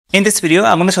In this video,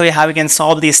 I'm going to show you how we can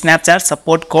solve the Snapchat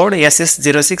support code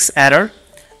SS06 error.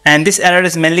 And this error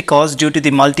is mainly caused due to the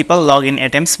multiple login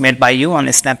attempts made by you on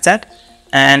Snapchat.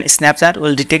 And Snapchat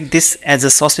will detect this as a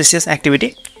suspicious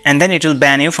activity and then it will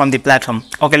ban you from the platform.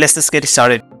 Okay, let's just get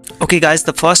started. Okay guys,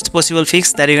 the first possible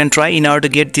fix that you can try in order to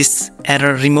get this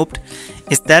error removed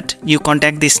is that you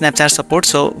contact the Snapchat support.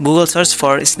 So Google search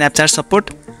for Snapchat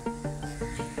support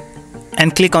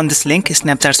and click on this link,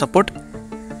 Snapchat support.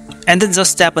 And then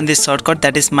just tap on this shortcut,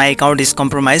 that is my account is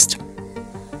compromised,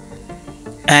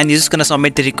 and you're just gonna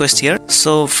submit the request here.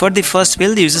 So for the first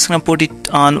field, you're just gonna put it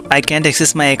on I can't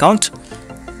access my account,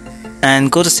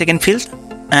 and go to second field,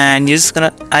 and you're just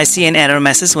gonna I see an error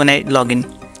message when I log in.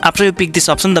 After you pick this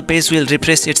option, the page will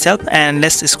refresh itself, and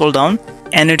let's scroll down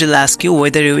and it will ask you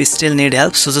whether you still need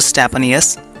help. So just tap on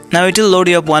yes. Now it will load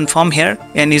you up one form here,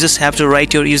 and you just have to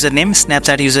write your username,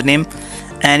 Snapchat username,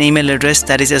 and email address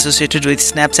that is associated with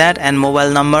Snapchat, and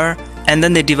mobile number, and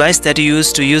then the device that you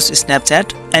use to use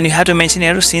Snapchat. And you have to mention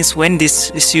here since when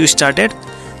this issue started,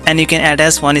 and you can add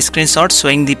as one screenshot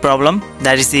showing the problem,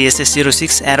 that is the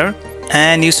SS06 error.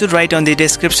 And you should write on the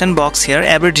description box here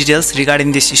every details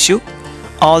regarding this issue,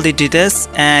 all the details,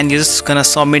 and you're just gonna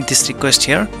submit this request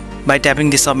here by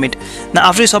tapping the submit. Now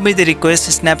after you submit the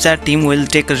request, Snapchat team will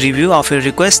take a review of your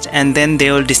request and then they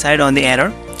will decide on the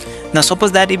error. Now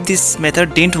suppose that if this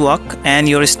method didn't work and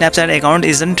your Snapchat account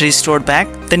isn't restored back,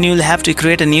 then you will have to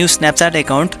create a new Snapchat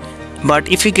account. But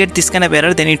if you get this kind of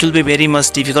error, then it will be very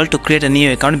much difficult to create a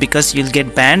new account because you'll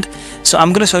get banned. So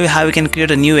I'm gonna show you how you can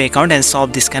create a new account and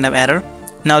solve this kind of error.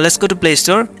 Now let's go to Play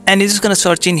Store, and you're just gonna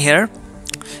search in here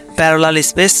parallel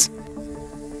space.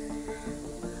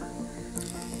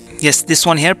 Yes, this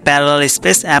one here, parallel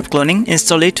space app cloning.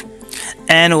 Install it.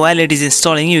 And while it is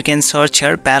installing, you can search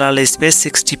here parallel space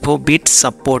 64-bit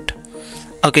support.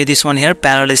 Okay, this one here,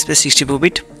 parallel space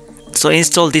 64-bit. So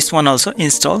install this one also,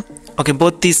 install. Okay,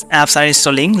 both these apps are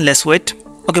installing. Let's wait.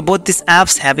 Okay, both these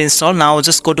apps have installed. Now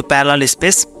just go to parallel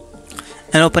space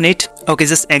and open it. Okay,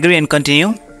 just agree and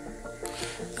continue.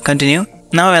 Continue.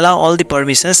 Now allow all the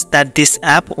permissions that this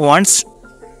app wants.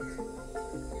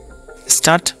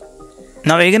 Start.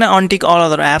 Now we're gonna untick all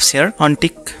other apps here.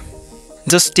 Untick.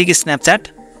 Just tick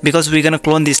Snapchat because we're gonna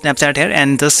clone the Snapchat here,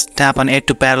 and just tap on add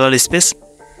to parallel space.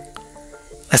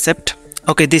 Accept.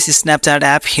 Okay, this is Snapchat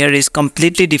app here is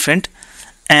completely different,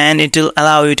 and it will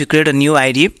allow you to create a new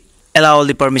ID. Allow all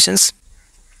the permissions.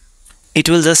 It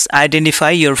will just identify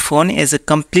your phone as a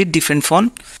complete different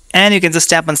phone, and you can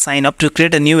just tap on sign up to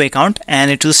create a new account,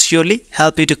 and it will surely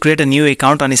help you to create a new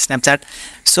account on Snapchat.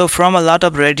 So from a lot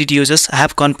of Reddit users, I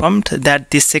have confirmed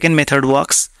that this second method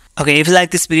works. Okay, if you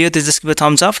like this video, just give a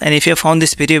thumbs up, and if you have found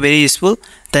this video very useful,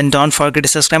 then don't forget to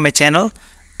subscribe my channel.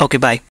 Okay, bye.